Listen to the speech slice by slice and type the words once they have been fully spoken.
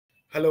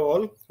Hello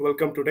all,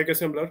 welcome to Tech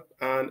Assembler,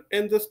 and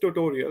in this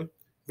tutorial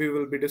we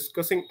will be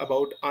discussing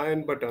about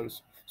iron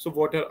buttons. So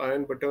what are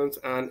iron buttons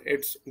and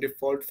its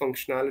default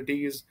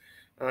functionalities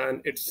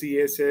and its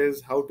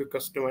CSS, how to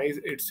customize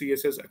its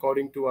CSS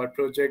according to our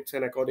projects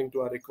and according to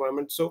our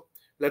requirements. So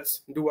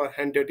let's do our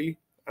hand dirty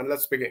and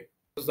let's begin.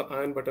 This is the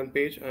iron button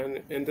page,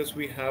 and in this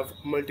we have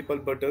multiple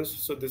buttons.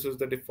 So this is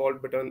the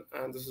default button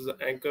and this is the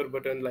anchor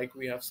button, like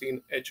we have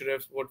seen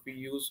hrefs what we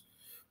use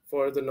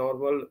for the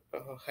normal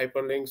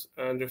hyperlinks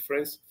and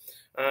reference.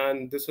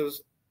 And this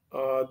is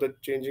the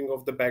changing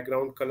of the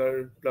background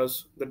color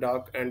plus the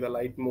dark and the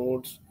light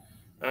modes,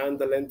 and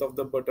the length of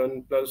the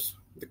button plus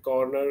the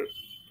corner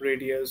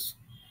radius,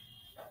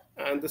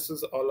 and this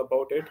is all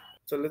about it.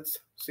 So let's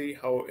see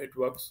how it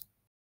works.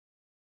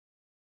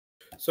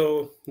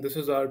 So this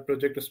is our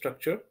project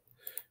structure.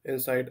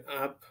 Inside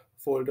app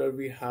folder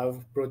we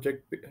have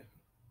project,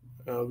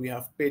 we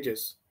have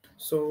pages.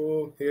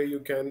 So here you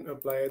can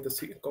apply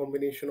the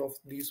combination of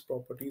these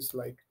properties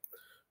like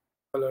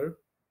color,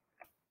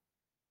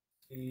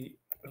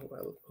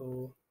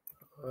 CLOR,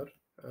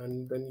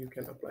 and then you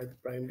can apply the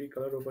primary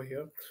color over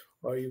here,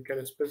 or you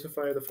can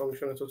specify the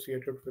function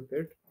associated with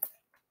it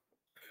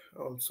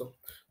also.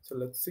 So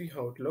let's see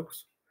how it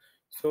looks.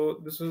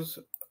 So this is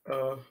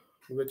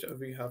which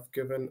we have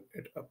given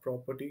it a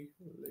property.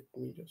 Let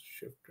me just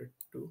shift it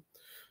to.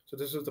 So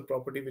this is the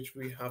property which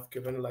we have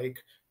given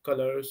like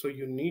color. So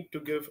you need to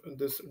give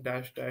this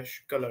dash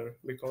dash color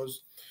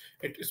because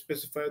it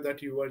specifies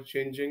that you are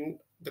changing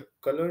the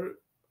color.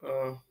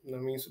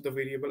 That means the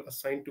variable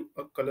assigned to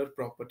a color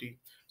property.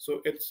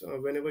 So it's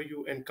whenever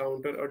you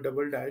encounter a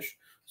double dash,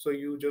 so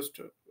you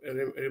just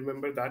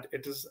remember that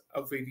it is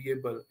a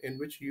variable in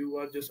which you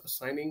are just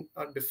assigning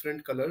a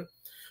different color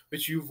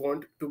which you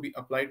want to be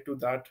applied to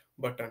that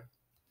button.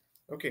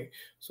 Okay,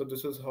 so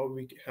this is how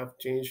we have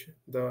changed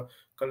the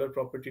color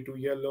property to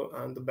yellow,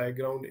 and the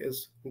background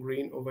is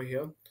green over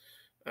here.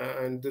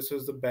 And this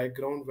is the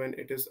background when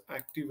it is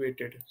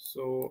activated,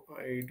 so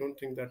I don't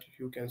think that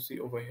you can see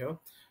over here.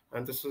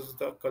 And this is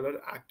the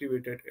color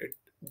activated, it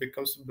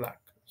becomes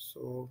black.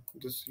 So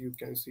this you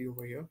can see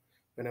over here,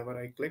 whenever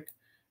I click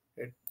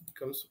it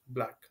becomes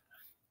black.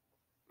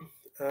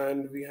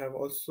 And we have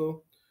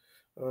also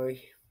uh,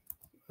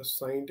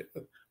 assigned a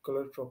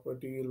color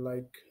property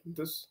like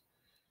this.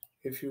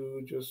 If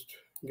you just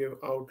give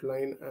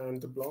outline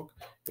and the block,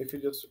 if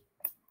you just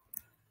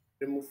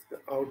remove the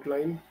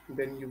outline,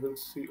 then you will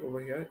see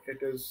over here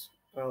it is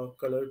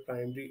color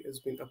primary is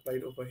being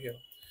applied over here.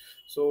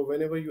 So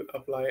whenever you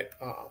apply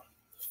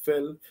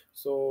fill,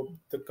 so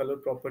the color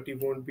property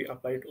won't be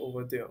applied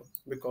over there,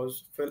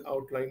 because fill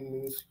outline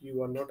means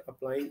you are not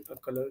applying a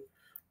color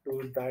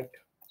to that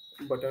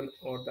button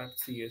or that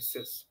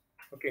css.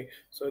 Okay,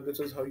 so this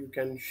is how you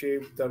can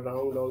shape the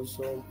round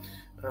also,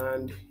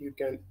 and you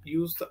can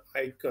use the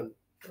icon,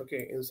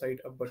 okay, inside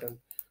a button.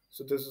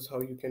 So this is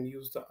how you can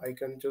use the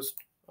icon,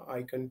 just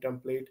icon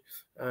template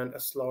and a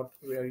slot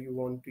where you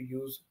want to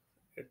use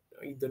it,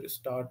 either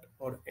start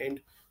or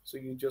end. So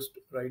you just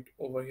write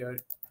over here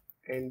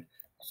end,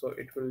 so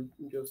it will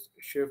just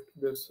shift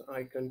this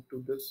icon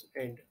to this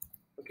end.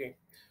 Okay,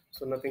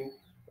 so nothing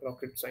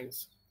rocket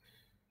science.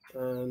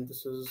 And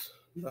this is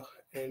the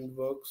end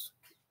works.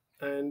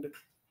 And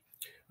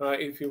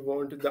if you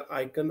want the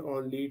icon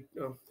only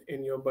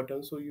in your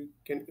button, so you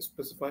can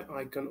specify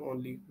icon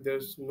only,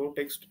 there's no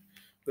text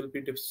will be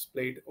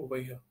displayed over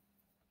here.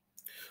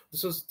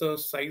 This is the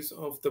size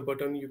of the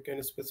button. You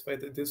can specify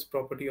this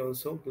property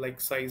also, like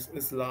size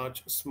is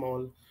large,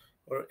 small,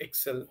 or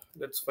XL.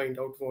 Let's find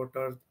out what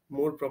are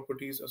more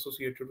properties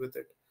associated with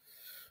it.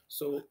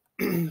 So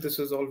this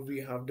is all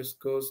we have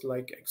discussed,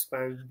 like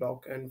expand,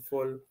 block, and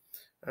full.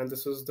 And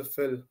this is the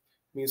fill,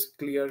 means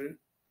clear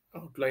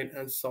outline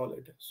and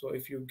solid. So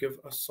if you give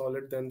a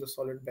solid, then the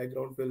solid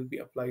background will be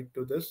applied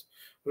to this,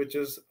 which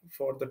is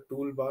for the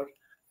toolbar.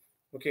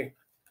 Okay,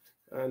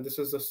 and this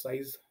is the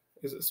size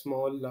is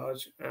small,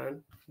 large,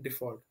 and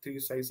default, three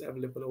size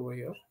available over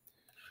here.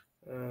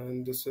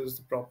 And this is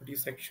the property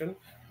section.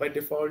 By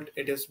default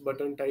it is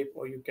button type,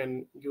 or you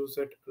can use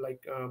it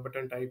like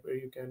button type, or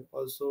you can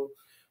also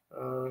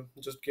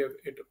just give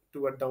it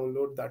to a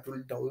download that will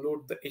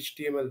download the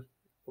html,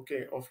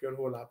 okay, of your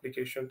whole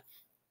application.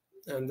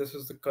 And this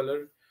is the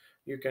color.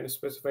 You can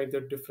specify the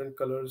different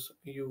colors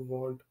you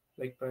want,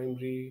 like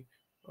primary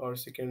or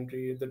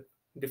secondary, the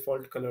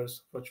default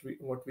colors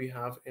what we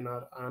have in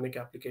our Ionic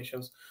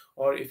applications.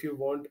 Or if you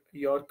want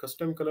your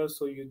custom colors,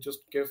 so you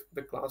just give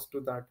the class to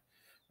that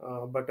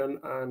button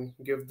and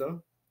give the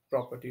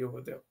property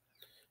over there.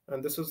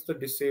 And this is the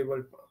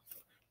disabled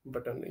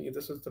button.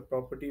 This is the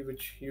property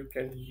which you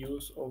can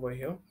use over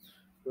here.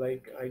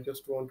 Like I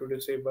just want to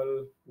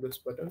disable this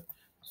button,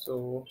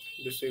 so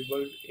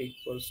disabled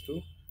equals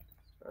to,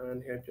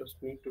 and here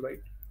just need to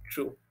write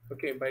true.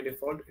 Okay, by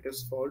default it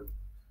is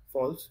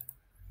false,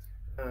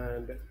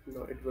 and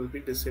now it will be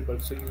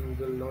disabled, so you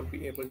will not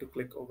be able to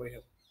click over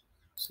here.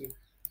 See,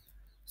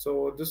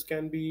 so this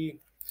can be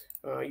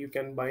you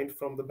can bind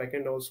from the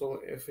backend also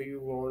if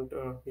you want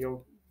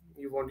your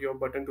you want your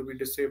button to be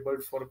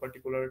disabled for a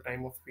particular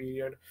time of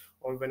period,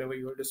 or whenever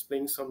you are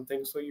displaying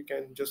something, so you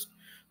can just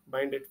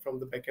bind it from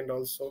the backend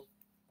also.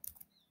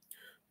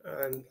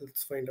 And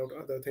let's find out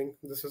other thing.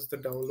 This is the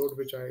download,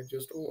 which I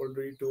just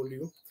already told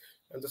you,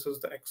 and this is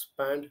the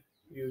expand.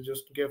 You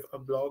just give a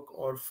block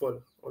or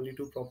full, only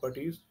two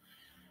properties.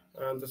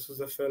 And this is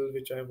the fill,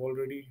 which I've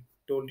already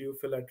told you: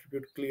 fill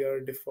attribute clear,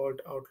 default,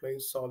 outline,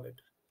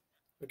 solid.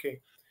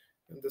 Okay.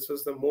 And this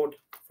is the mode.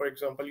 For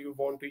example, you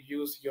want to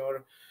use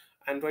your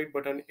Android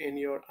button in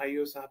your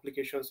iOS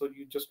application, so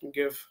you just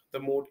give the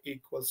mode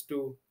equals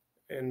to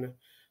in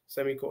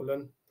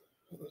semicolon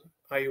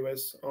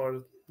iOS,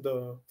 or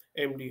the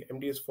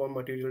MD is for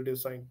material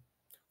design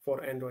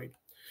for Android.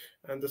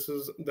 And this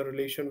is the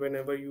relation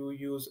whenever you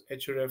use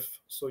href,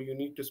 so you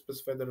need to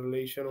specify the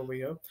relation over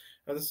here.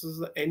 And this is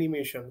the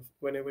animation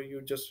whenever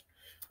you just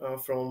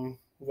from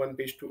one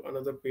page to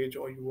another page,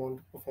 or you want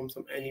to perform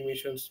some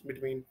animations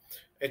between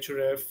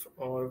href,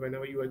 or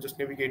whenever you are just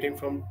navigating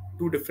from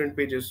two different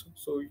pages,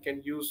 so you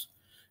can use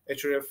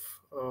href,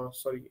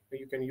 sorry,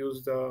 you can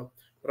use the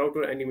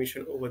router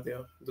animation over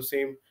there. The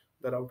same,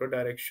 the router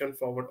direction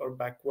forward or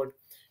backward,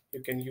 you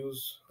can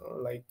use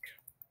like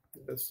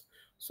this.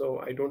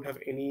 So I don't have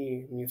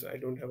any, means I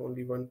don't have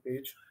only one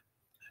page,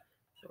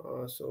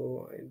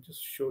 so I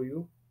just show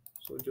you.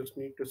 So just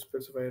need to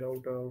specify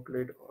router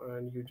outlet,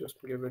 and you just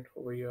give it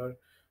over here.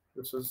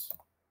 This is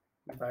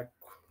back,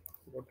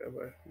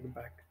 whatever the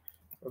back.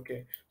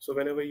 Okay, so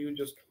whenever you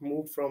just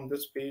move from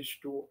this page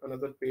to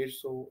another page,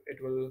 so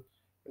it will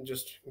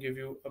just give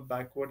you a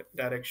backward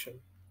direction.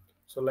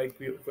 So like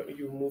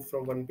you move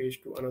from one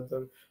page to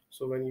another,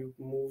 so when you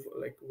move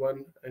like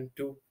one and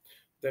two,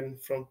 then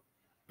from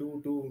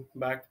two to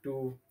back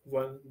to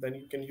one, then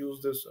you can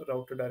use this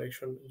router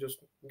direction, just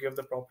give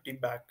the property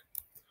back.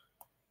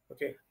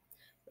 Okay.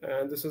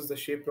 And this is the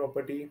shape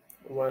property.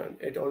 One,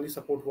 it only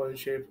support one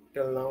shape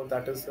till now,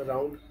 that is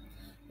round.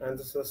 And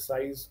this is the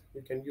size,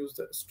 you can use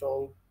the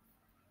strong.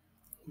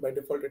 By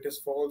default it is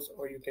false,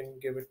 or you can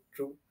give it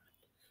true.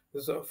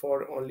 This is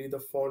for only the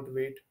font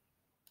weight.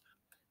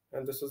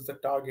 And this is the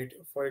target.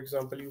 For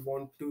example, you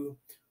want to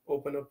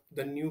open up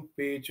the new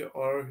page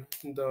or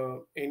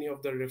the any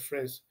of the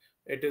reference,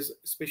 it is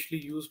especially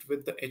used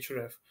with the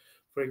href.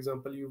 For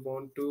example, you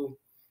want to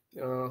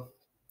uh,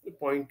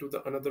 point to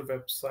the another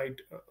website,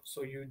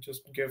 so you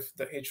just give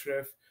the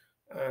href,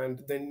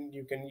 and then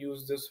you can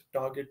use this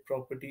target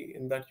property,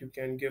 in that you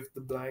can give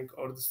the blank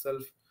or the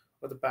self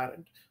or the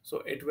parent, so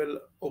it will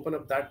open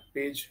up that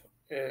page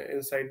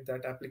inside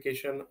that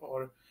application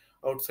or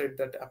outside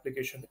that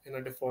application in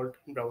a default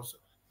browser.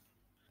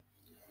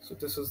 So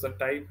this is the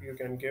type you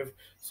can give.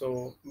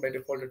 So by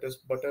default it is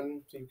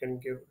button, so you can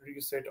give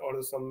reset or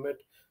the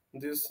submit.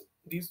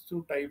 These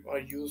two type are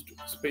used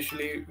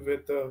especially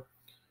with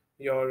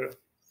your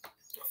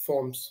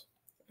forms.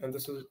 And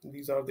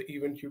these are the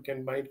event you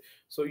can bind.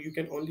 So you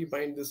can only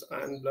bind this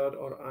iron blur,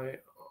 or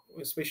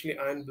especially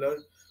iron blur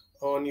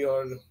on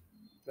your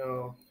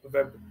uh,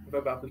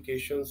 web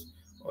applications.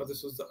 Or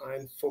this is the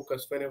iron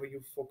focus, whenever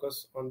you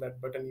focus on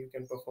that button, you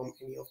can perform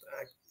any of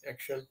the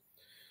action.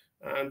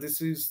 And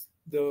this is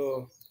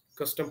the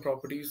custom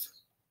properties,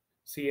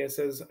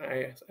 css.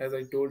 As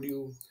I told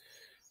you,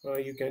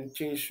 you can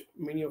change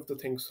many of the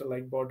things,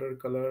 like border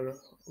color.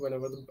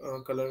 Whenever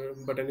the color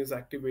button is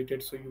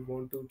activated, so you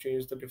want to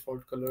change the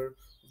default color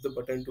of the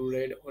button to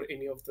red, or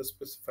any of the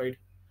specified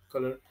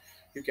color.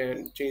 You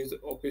can change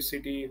the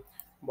opacity,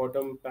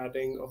 bottom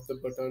padding of the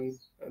button,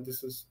 and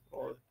this is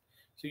all.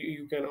 So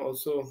you can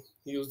also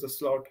use the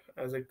slot,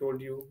 as I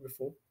told you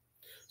before.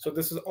 So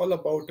this is all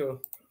about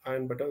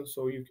iron button.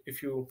 So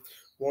if you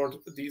want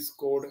these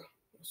code,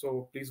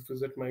 so please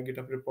visit my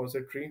GitHub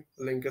repository,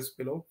 link is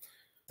below.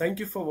 Thank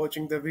you for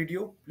watching the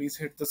video. Please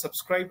hit the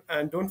subscribe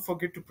and don't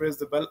forget to press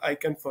the bell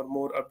icon for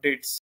more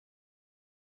updates.